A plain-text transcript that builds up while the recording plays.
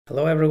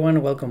Hello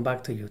everyone, welcome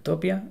back to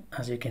Eutopia.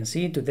 As you can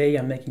see, today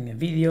I'm making a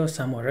video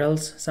somewhere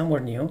else,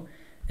 somewhere new,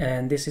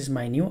 and this is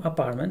my new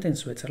apartment in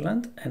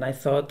Switzerland, and I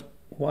thought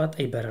what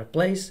a better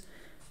place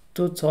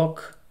to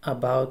talk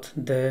about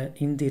the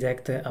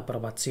indirecte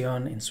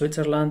approbation in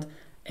Switzerland,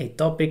 a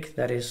topic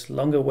that is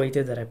long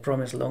awaited, that I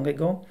promised long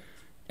ago,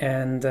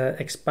 and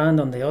expand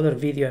on the other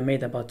video I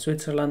made about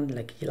Switzerland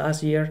like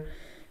last year,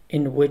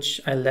 in which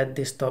I left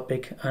this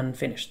topic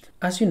unfinished.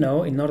 As you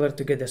know, in order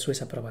to get the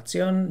Swiss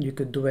approbation, you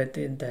could do it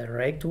in the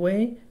direct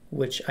way,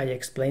 which I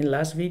explained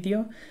last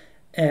video.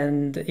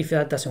 And if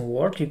that doesn't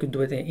work, you could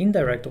do it in the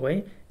indirect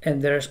way.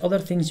 And there's other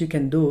things you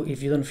can do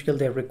if you don't feel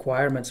the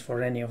requirements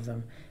for any of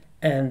them.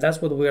 And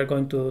that's what we are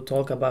going to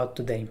talk about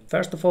today.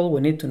 First of all,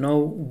 we need to know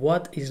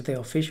what is the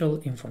official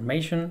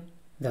information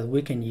that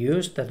we can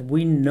use, that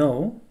we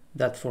know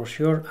that for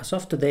sure as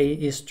of today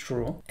is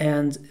true,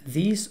 and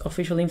this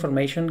official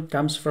information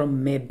comes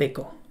from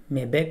MEBECO.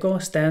 MEBECO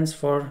stands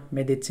for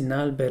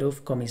Medizinal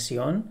Beruf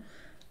Kommission,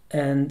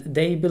 and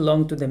they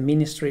belong to the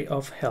Ministry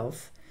of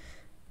Health,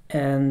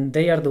 and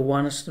they are the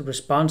ones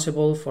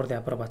responsible for the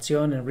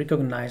approbation and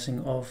recognizing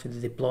of the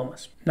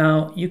diplomas.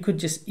 Now, you could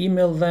just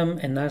email them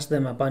and ask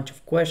them a bunch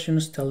of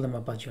questions, tell them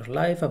about your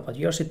life, about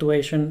your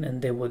situation,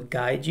 and they would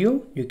guide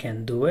you. You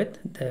can do it.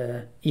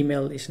 The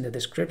email is in the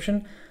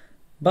description.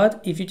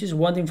 But if you just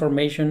want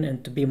information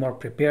and to be more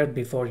prepared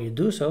before you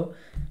do so,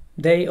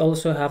 they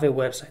also have a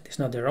website. It's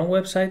not their own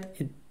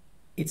website.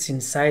 It's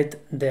inside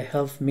the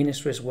Health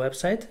Ministry's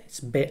website.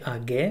 It's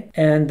BAG.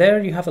 And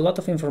there you have a lot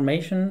of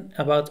information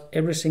about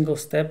every single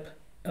step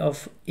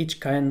of each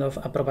kind of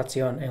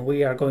approbation. And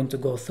we are going to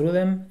go through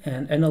them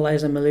and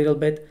analyze them a little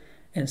bit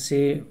and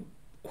see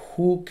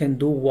who can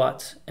do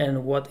what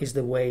and what is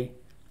the way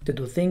to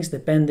do things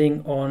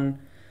depending on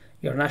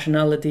your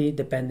nationality,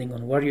 depending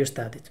on where you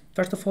studied.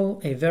 First of all,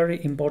 a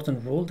very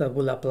important rule that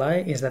will apply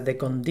is that the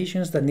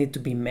conditions that need to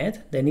be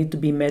met, they need to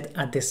be met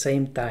at the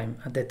same time,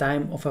 at the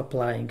time of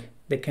applying.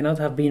 They cannot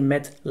have been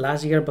met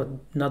last year but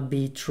not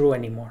be true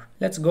anymore.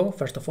 Let's go,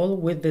 first of all,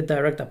 with the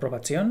direct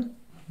approbation.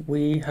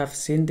 We have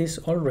seen this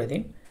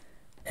already,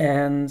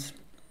 and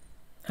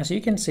as you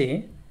can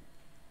see,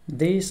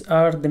 these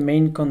are the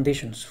main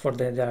conditions for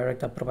the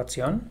direct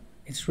approbation.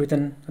 It's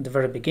written at the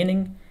very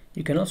beginning.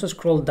 You can also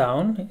scroll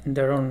down in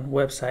their own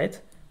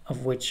website,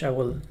 of which I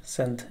will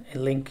send a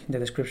link in the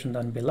description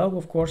down below,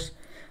 of course.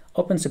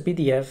 Opens a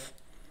PDF,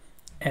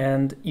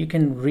 and you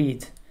can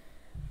read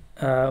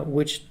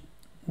which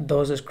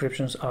those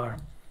descriptions are.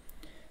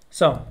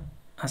 So,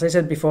 as I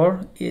said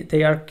before,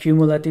 they are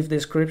cumulative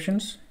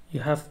descriptions.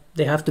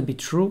 They have to be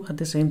true at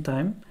the same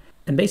time.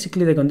 And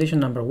basically the condition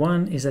number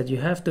one is that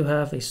you have to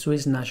have a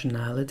Swiss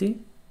nationality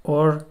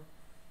or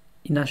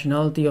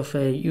nationality of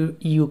a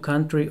EU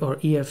country or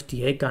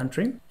EFTA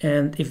country,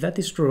 and if that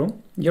is true,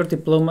 your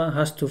diploma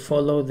has to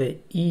follow the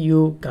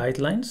EU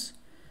guidelines,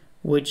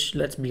 which,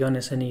 let's be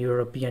honest, any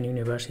European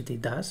university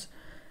does.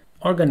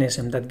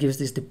 Organism that gives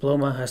this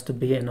diploma has to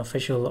be an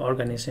official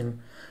organism,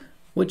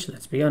 which,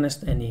 let's be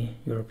honest, any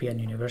European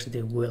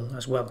university will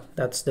as well.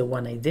 That's the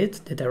one I did,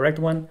 the direct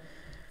one.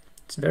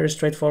 It's very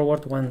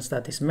straightforward. Once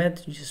that is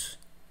met, you just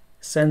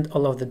send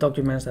all of the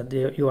documents that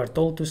you are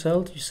told to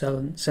send.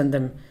 You send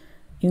them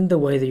in the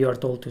way that you are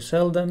told to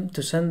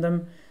send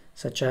them,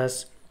 such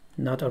as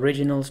not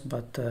originals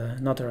but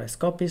notarized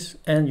copies,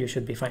 and you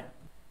should be fine.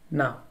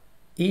 Now,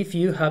 if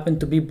you happen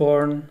to be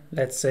born,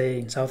 let's say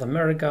in South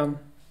America,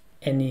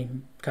 any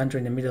country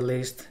in the Middle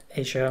East,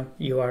 Asia,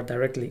 you are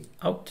directly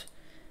out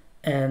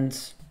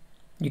and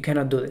you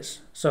cannot do this.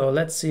 So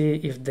let's see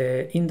if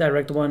the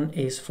indirect one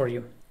is for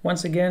you.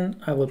 Once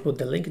again, I will put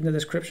the link in the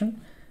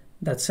description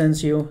that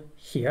sends you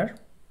here.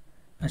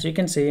 As you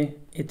can see,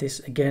 it is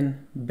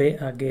again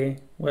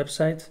BAG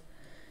website,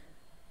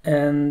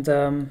 and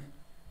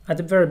at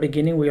the very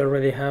beginning we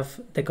already have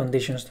the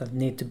conditions that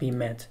need to be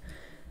met.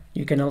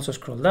 You can also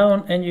scroll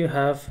down and you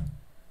have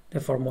the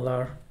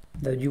formula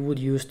that you would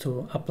use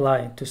to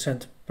apply to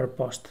send per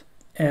post.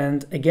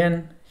 And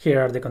again,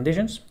 here are the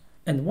conditions.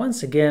 And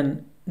once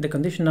again, the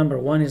condition number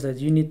one is that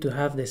you need to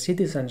have the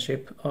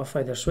citizenship of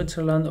either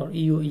Switzerland or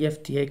EU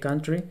EFTA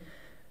country.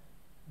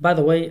 By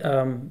the way,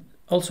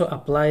 also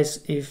applies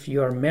if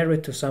you are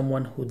married to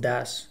someone who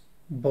does,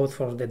 both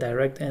for the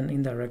direct and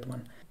indirect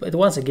one. But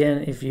once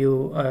again, if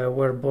you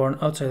were born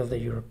outside of the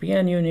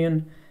European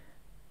Union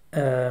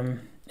and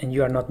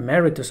you are not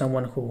married to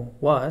someone who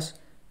was,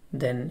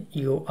 then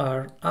you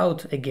are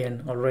out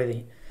again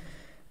already.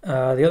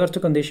 The other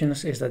two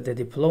conditions is that the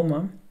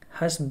diploma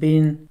has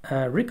been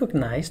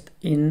recognized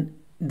in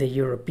the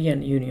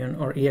European Union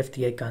or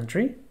EFTA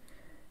country,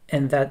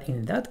 and that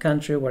in that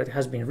country where it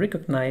has been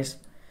recognized,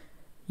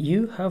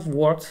 you have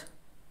worked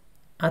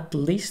at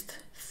least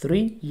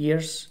 3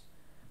 years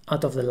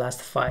out of the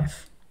last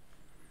 5.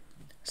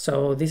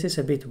 So this is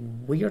a bit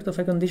weird of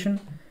a condition.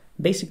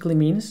 Basically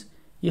means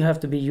you have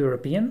to be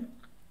European,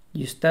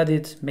 you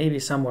studied maybe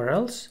somewhere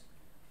else,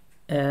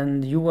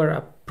 and you were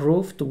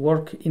approved to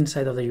work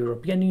inside of the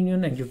European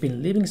Union, and you've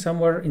been living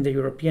somewhere in the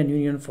European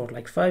Union for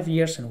like 5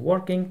 years and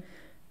working,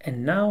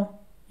 and now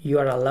you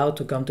are allowed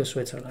to come to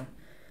Switzerland.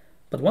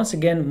 But once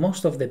again,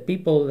 most of the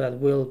people that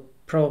will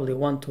probably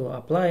want to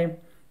apply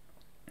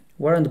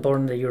weren't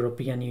born in the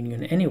European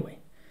Union anyway.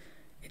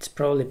 It's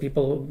probably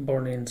people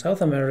born in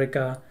South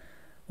America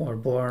or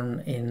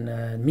born in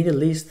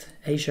Middle East,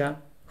 Asia,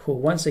 who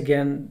once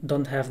again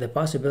don't have the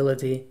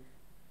possibility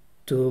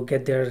to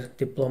get their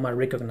diploma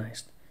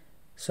recognized.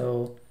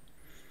 So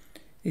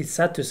it's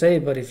sad to say,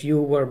 but if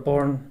you were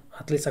born,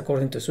 at least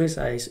according to Swiss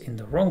eyes, in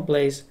the wrong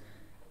place,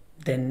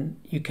 then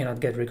you cannot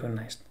get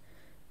recognized.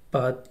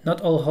 But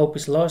not all hope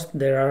is lost.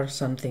 There are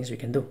some things you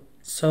can do.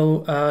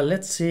 So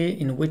let's see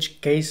in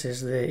which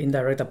cases the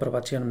indirect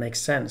approbation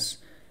makes sense.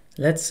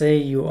 Let's say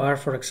you are,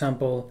 for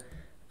example,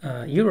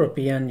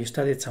 European, you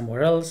studied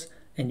somewhere else,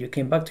 and you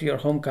came back to your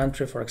home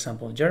country, for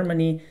example,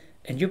 Germany,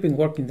 and you've been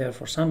working there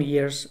for some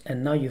years,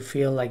 and now you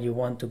feel like you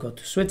want to go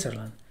to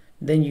Switzerland.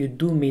 Then you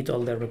do meet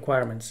all the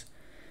requirements.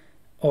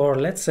 Or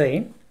let's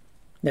say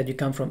that you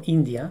come from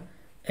India,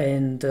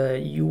 and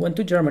you went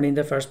to Germany in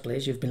the first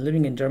place, you've been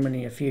living in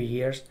Germany a few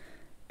years,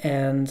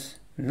 and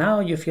now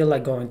you feel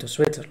like going to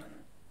Switzerland.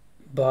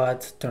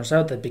 But turns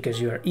out that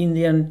because you are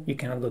Indian, you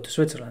cannot go to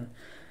Switzerland.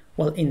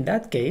 Well, in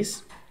that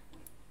case,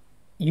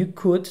 you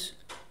could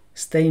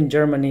stay in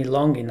Germany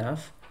long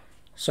enough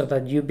so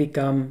that you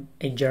become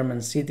a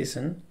German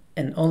citizen,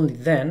 and only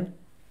then,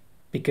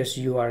 because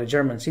you are a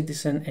German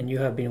citizen and you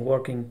have been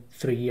working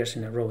 3 years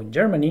in a row in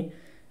Germany,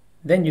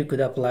 then you could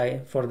apply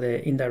for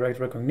the indirect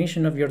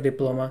recognition of your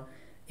diploma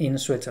in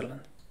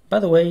Switzerland. By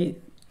the way,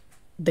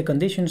 the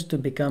conditions to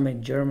become a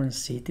German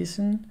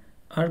citizen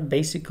are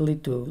basically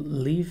to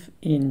live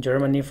in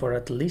Germany for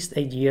at least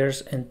 8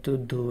 years and to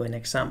do an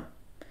exam.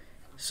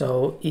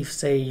 So if,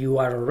 say, you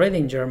are already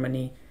in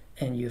Germany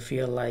and you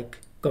feel like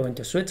going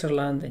to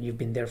Switzerland and you've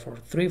been there for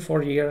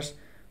 3-4 years,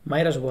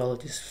 might as well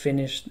just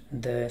finish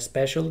the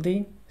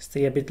specialty,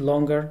 stay a bit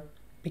longer,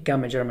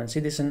 become a German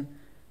citizen,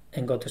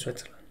 and go to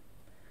Switzerland.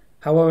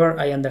 However,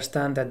 I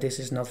understand that this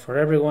is not for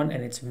everyone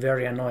and it's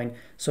very annoying.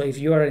 So if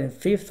you are in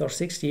 5th or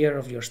 6th year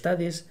of your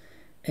studies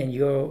and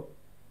you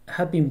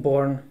have been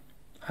born,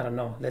 I don't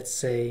know, let's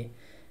say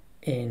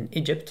in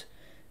Egypt,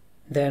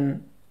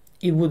 then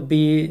it would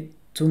be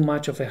too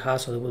much of a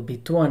hassle. It would be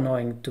too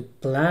annoying to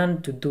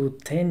plan to do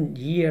 10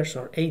 years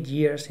or 8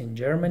 years in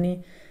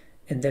Germany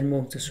and then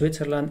move to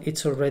Switzerland.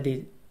 It's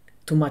already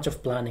too much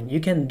of planning. You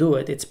can do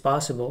it, it's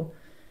possible.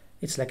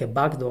 It's like a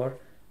backdoor,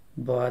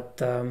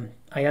 but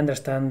I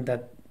understand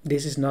that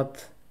this is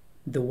not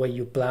the way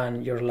you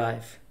plan your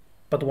life.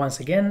 But once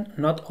again,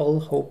 not all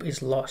hope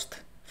is lost.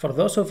 For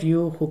those of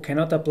you who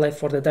cannot apply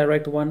for the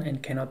direct one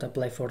and cannot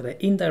apply for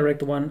the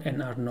indirect one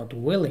and are not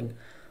willing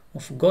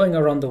of going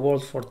around the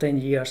world for 10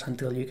 years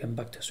until you come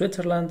back to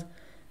Switzerland,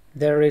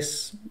 there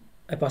is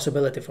a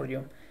possibility for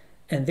you.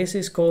 And this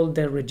is called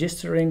the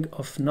registering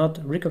of not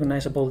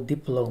recognizable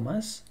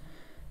diplomas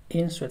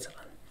in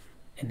Switzerland.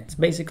 And it's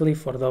basically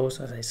for those,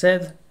 as I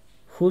said,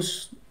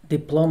 whose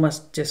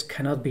diplomas just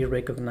cannot be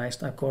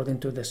recognized according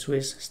to the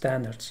Swiss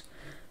standards.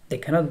 They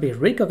cannot be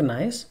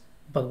recognized,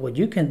 but what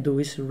you can do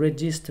is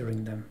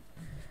registering them.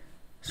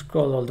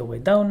 Scroll all the way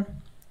down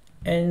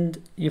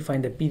and you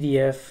find a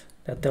PDF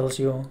that tells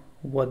you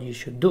what you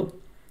should do.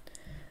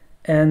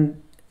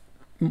 And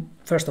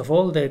first of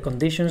all, the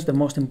conditions, the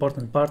most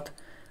important part.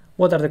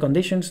 What are the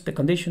conditions? The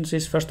conditions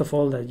is, first of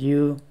all, that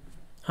you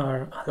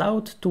are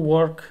allowed to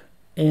work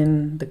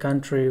in the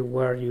country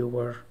where you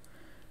were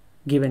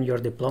given your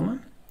diploma,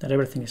 that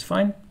everything is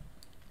fine.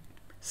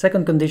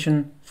 Second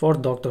condition for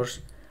doctors,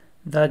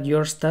 that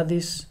your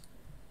studies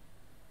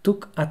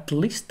took at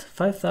least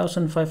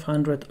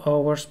 5,500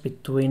 hours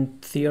between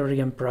theory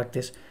and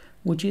practice,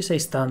 which is a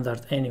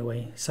standard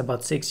anyway. It's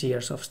about 6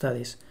 years of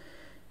studies.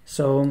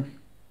 So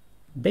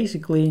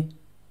basically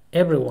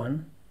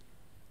everyone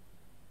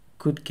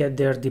could get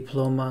their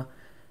diploma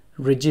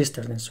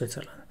registered in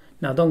Switzerland.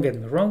 Now don't get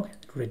me wrong,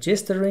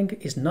 registering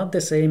is not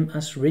the same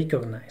as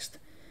recognized.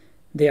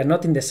 They are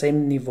not in the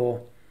same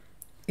niveau.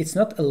 It's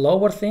not a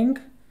lower thing,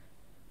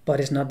 but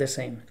it's not the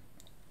same.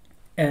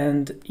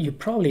 And you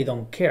probably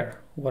don't care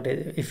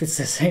if it's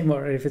the same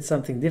or if it's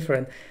something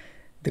different.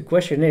 The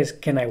question is,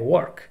 can I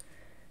work?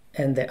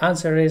 And the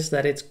answer is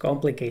that it's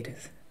complicated.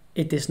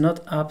 It is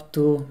not up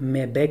to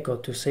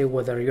MEBECO to say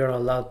whether you're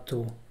allowed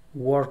to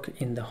work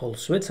in the whole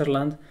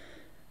Switzerland.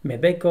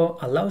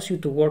 MEBECO allows you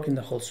to work in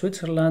the whole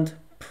Switzerland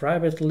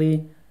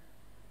privately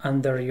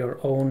under your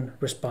own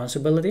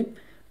responsibility.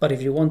 But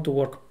if you want to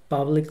work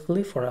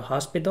publicly for a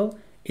hospital,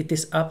 it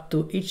is up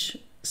to each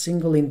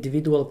single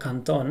individual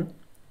canton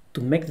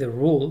to make the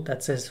rule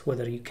that says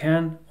whether you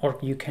can or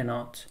you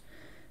cannot.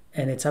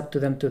 And it's up to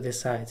them to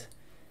decide,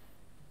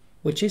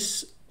 which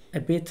is a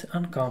bit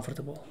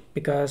uncomfortable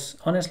because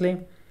honestly,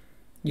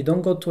 you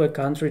don't go to a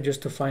country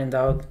just to find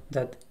out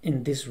that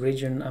in this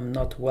region I'm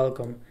not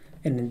welcome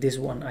and in this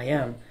one I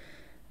am.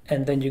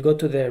 And then you go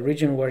to the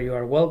region where you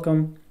are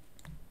welcome,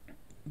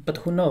 but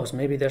who knows,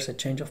 maybe there's a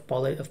change of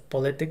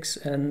politics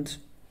and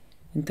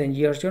in 10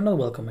 years you're not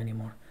welcome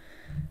anymore.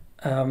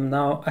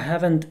 Now, I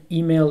haven't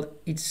emailed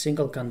each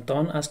single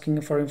canton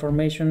asking for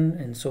information,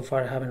 and so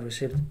far I haven't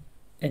received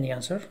any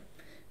answer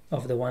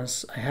of the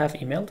ones I have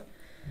emailed.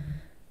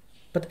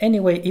 But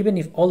anyway, even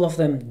if all of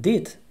them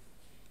did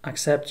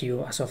accept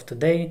you as of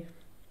today,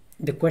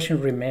 the question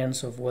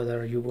remains of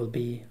whether you will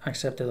be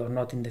accepted or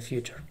not in the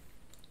future.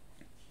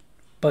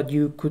 But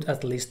you could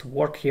at least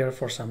work here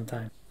for some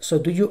time. So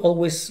do you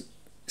always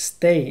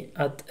stay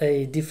at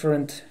a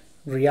different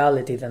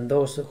reality than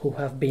those who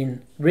have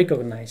been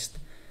recognized?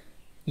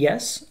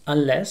 Yes,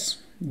 unless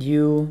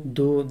you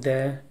do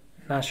the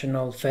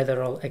national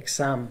federal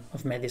exam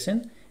of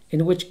medicine,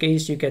 in which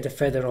case you get a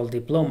federal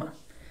diploma.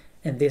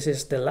 And this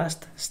is the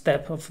last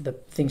step of the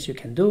things you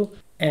can do.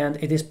 And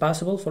it is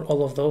possible for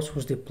all of those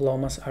whose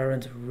diplomas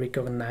aren't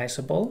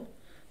recognizable.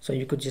 So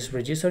you could just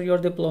register your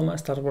diploma,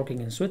 start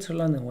working in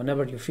Switzerland, and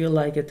whenever you feel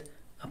like it,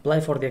 apply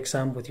for the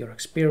exam with your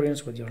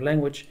experience, with your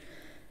language.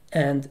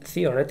 And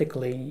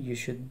theoretically, you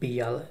should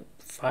be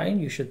fine,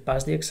 you should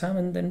pass the exam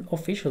and then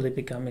officially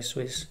become a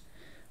Swiss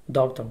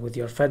doctor with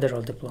your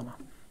federal diploma.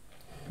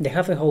 They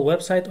have a whole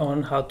website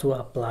on how to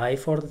apply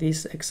for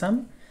this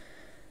exam.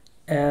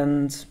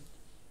 And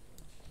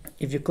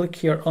if you click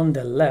here on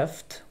the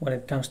left, when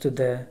it comes to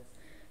the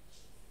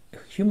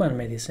human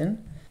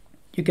medicine,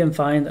 you can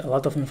find a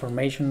lot of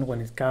information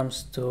when it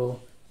comes to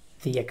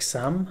the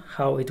exam,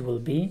 how it will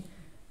be,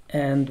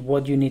 and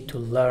what you need to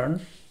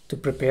learn to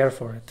prepare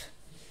for it.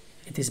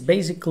 It is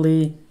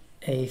basically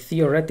a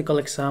theoretical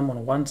exam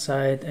on one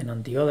side and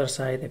on the other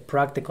side a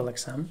practical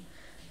exam.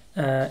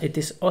 It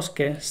is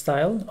OSCE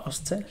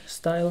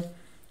style,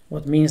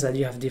 what means that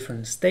you have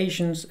different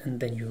stations and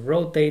then you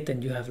rotate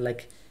and you have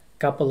like a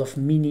couple of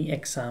mini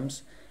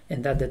exams,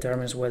 and that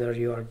determines whether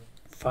you are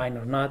fine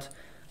or not.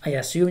 I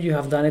assume you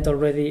have done it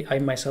already. I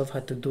myself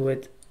had to do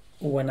it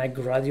when I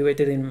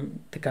graduated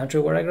in the country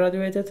where I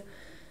graduated,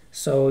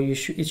 so it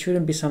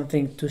shouldn't be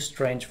something too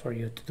strange for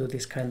you to do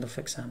these kind of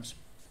exams.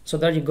 So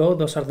there you go,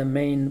 those are the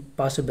main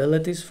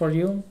possibilities for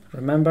you.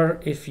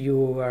 Remember, if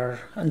you are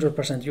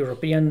 100%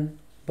 European,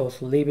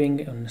 both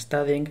living and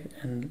studying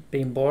and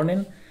being born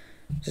in,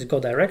 just go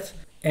direct.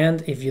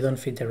 And if you don't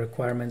fit the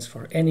requirements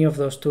for any of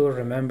those two,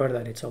 remember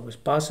that it's always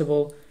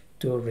possible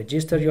to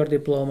register your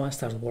diploma,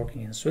 start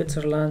working in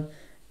Switzerland,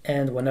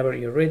 and whenever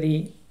you're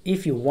ready,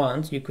 if you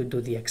want, you could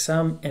do the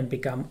exam and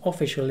become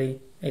officially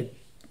a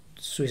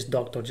Swiss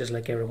doctor just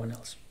like everyone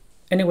else.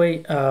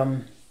 Anyway,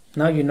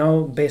 now you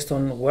know, based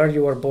on where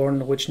you were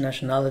born, which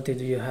nationality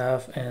do you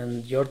have,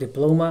 and your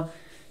diploma,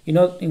 you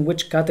know in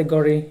which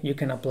category you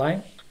can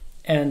apply.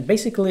 And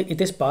basically it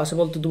is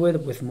possible to do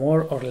it with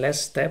more or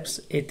less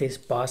steps. It is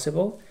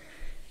possible.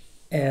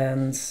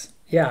 And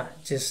yeah,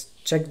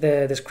 just check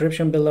the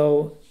description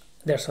below.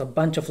 There's a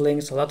bunch of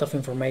links, a lot of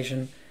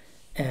information.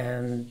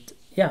 And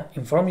yeah,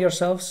 inform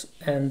yourselves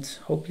and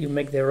hope you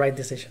make the right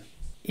decision.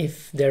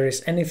 If there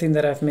is anything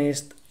that I've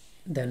missed,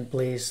 then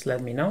please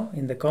let me know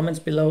in the comments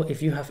below.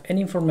 If you have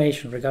any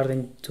information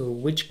regarding to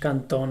which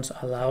cantons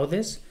allow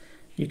this,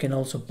 you can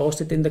also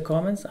post it in the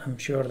comments. I'm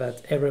sure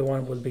that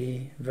everyone will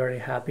be very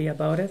happy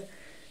about it.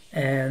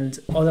 And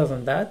other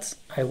than that,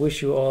 I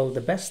wish you all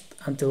the best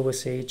until we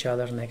see each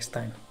other next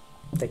time.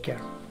 Take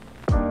care.